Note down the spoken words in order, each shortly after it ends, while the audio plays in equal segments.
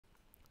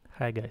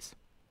Hi guys,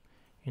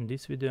 in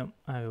this video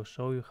I will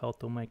show you how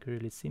to make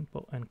really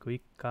simple and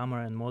quick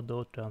camera and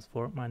model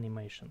transform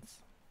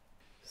animations.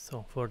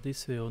 So for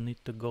this we will need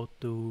to go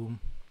to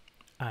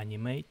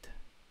animate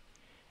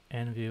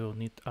and we will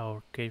need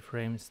our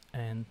keyframes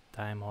and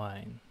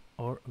timeline,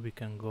 or we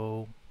can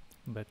go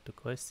back to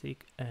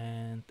classic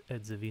and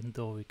at the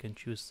window we can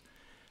choose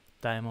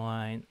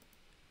timeline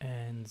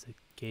and the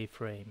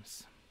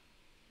keyframes.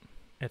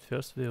 At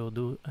first we will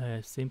do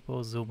a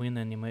simple zoom in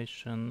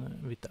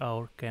animation with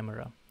our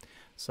camera.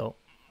 So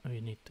we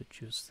need to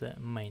choose the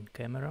main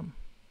camera.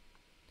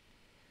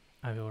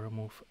 I will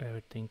remove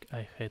everything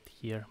I had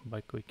here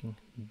by clicking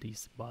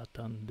this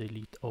button,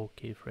 delete all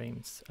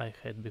keyframes I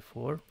had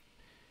before.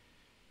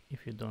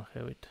 If you don't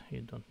have it,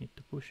 you don't need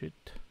to push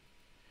it.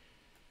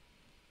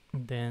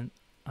 Then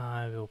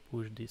I will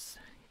push this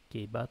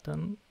key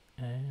button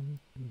and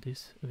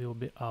this will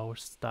be our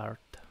start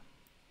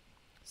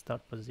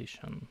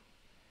position.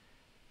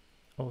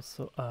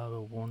 Also, I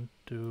will want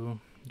to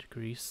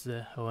decrease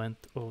the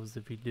length of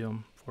the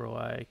video for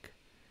like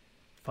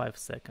 5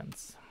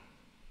 seconds.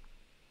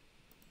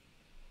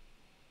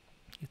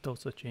 It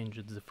also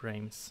changes the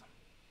frames.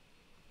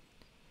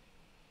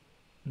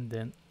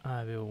 Then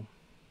I will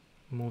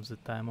move the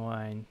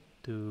timeline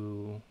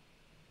to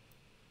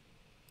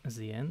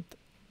the end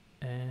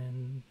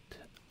and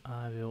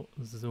I will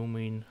zoom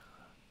in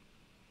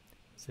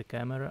the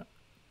camera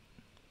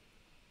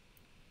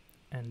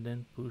and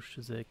then push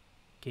the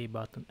K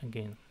button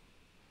again,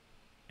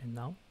 and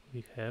now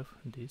we have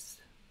this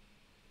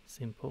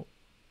simple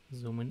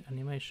zoom in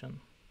animation.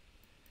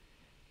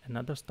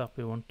 Another stuff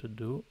we want to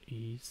do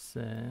is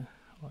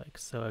like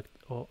select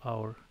all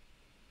our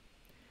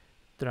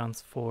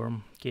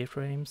transform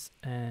keyframes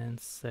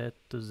and set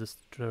to the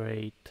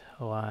straight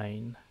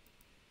line,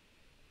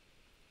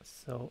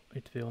 so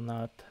it will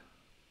not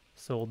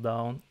slow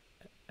down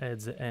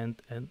at the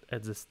end and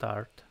at the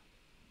start.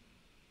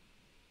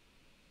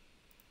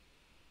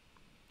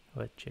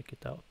 Let's check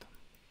it out.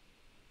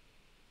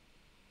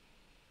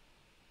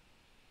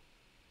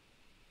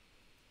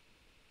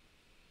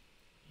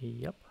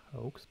 Yep,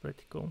 looks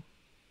pretty cool.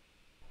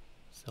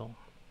 So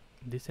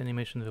this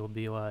animation will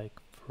be like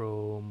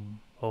from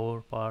lower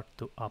part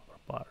to upper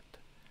part.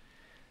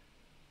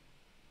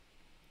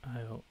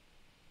 I will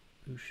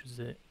push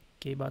the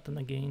K button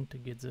again to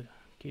get the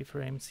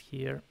keyframes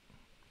here.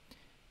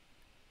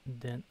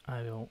 Then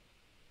I will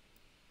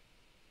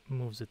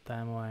move the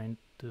timeline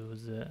to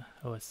the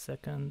last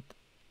second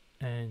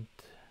and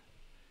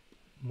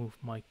move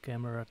my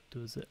camera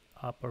to the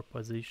upper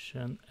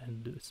position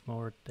and do a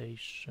small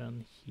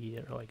rotation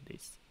here like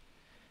this,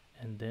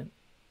 and then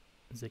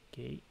the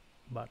K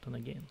button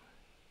again.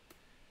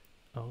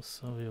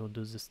 Also we will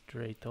do the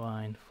straight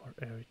line for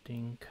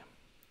everything.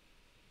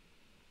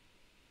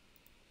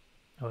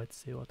 Let's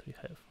see what we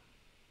have.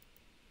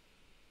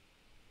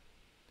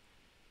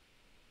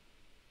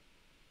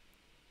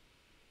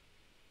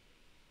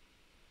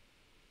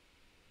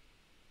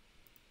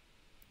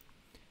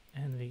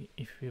 And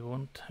if we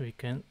want, we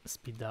can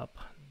speed up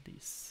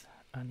this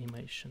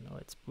animation.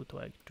 Let's put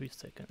like 3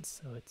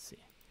 seconds. Let's see.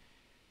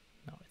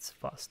 Now it's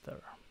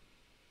faster.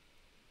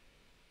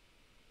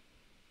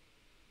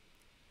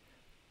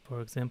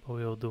 For example,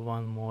 we'll do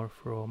one more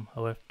from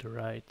left to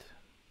right.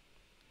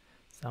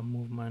 Some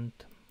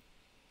movement.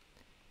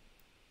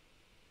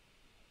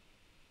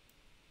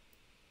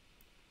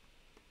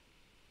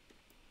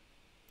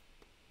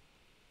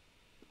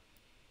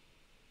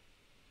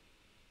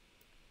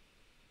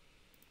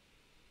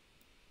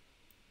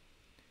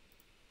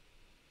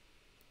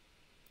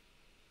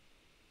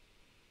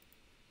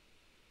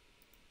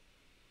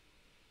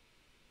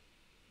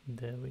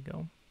 There we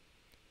go.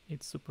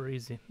 It's super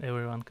easy,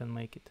 everyone can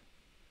make it.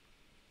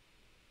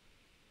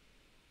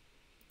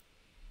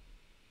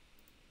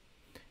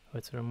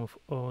 Let's remove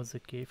all the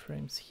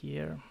keyframes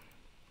here.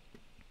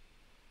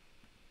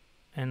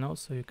 And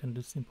also you can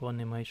do simple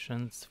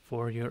animations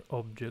for your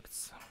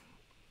objects.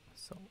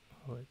 So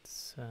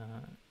let's,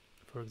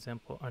 for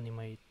example,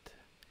 animate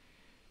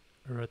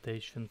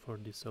rotation for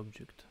this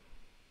object.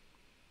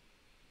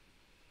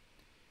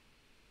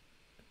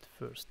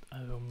 First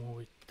I will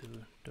move it to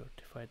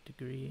 35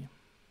 degrees,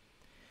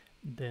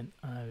 then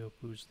I will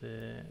push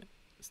the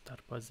start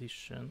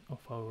position of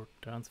our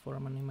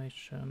transform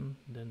animation,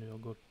 then we'll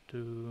go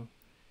to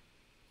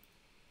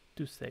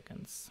 2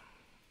 seconds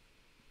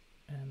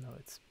and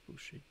let's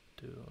push it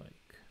to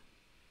like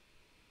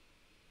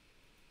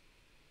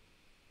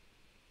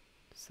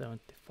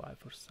 75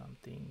 or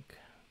something,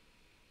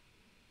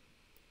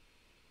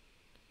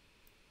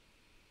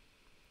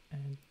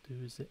 and to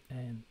the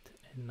end,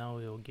 and now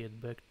we'll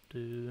get back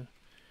to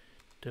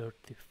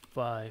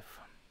 35.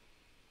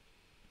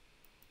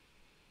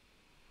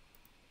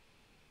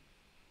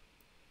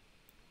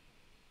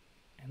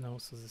 And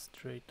also the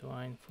straight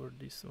line for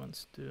these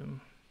ones too.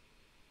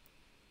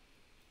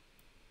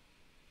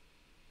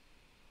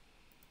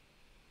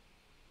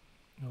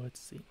 Let's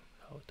see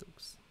how it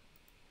looks.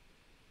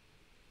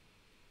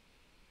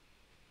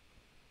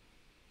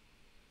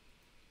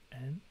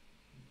 And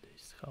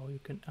this is how you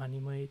can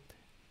animate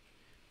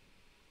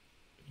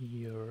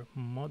your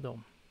model,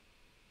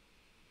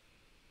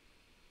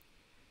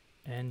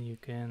 and you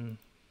can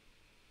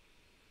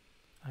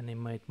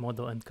animate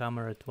model and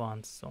camera at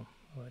once. So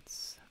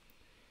let's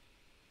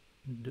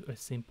do a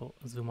simple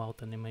zoom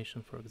out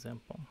animation, for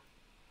example.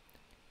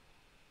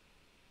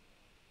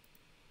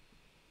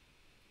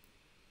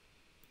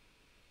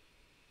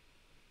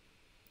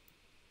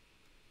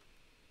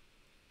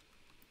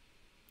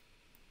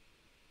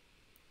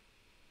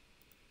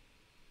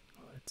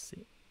 Let's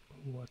see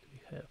what we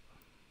have.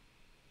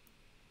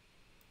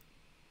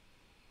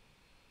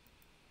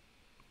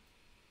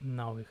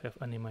 Now we have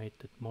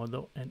animated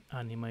model and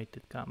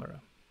animated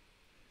camera.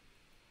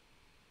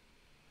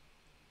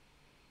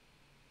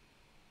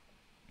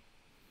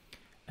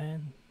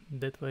 And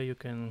that way you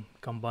can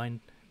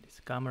combine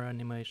this camera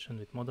animation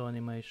with model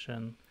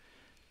animation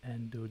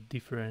and do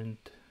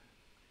different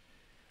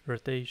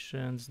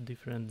rotations,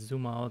 different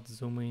zoom outs,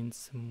 zoom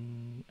ins,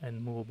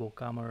 and movable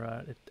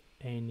camera at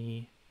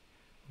any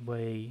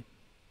way.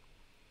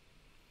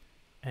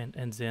 And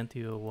at the end,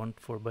 you want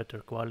for better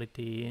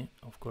quality,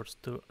 of course,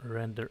 to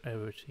render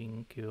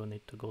everything, you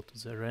need to go to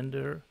the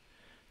render,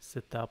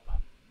 set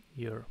up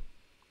your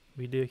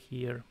video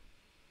here,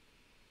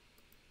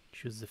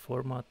 choose the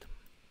format,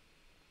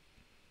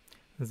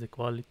 the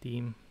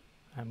quality.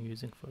 I'm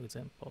using, for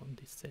example,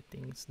 these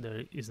settings.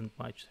 There isn't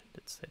much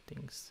that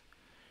settings,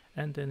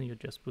 and then you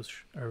just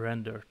push a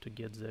render to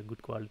get the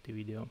good quality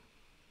video,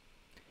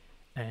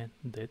 and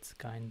that's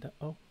kinda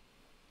all.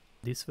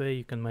 This way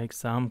you can make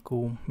some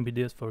cool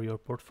videos for your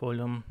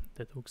portfolio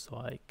that looks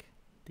like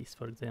this,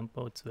 for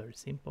example. It's very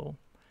simple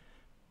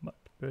but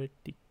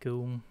pretty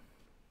cool.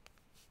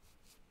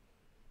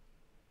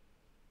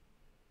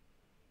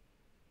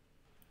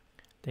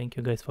 Thank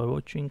you guys for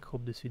watching.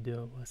 Hope this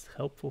video was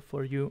helpful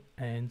for you,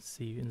 and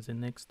see you in the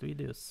next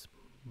videos.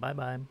 Bye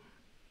bye.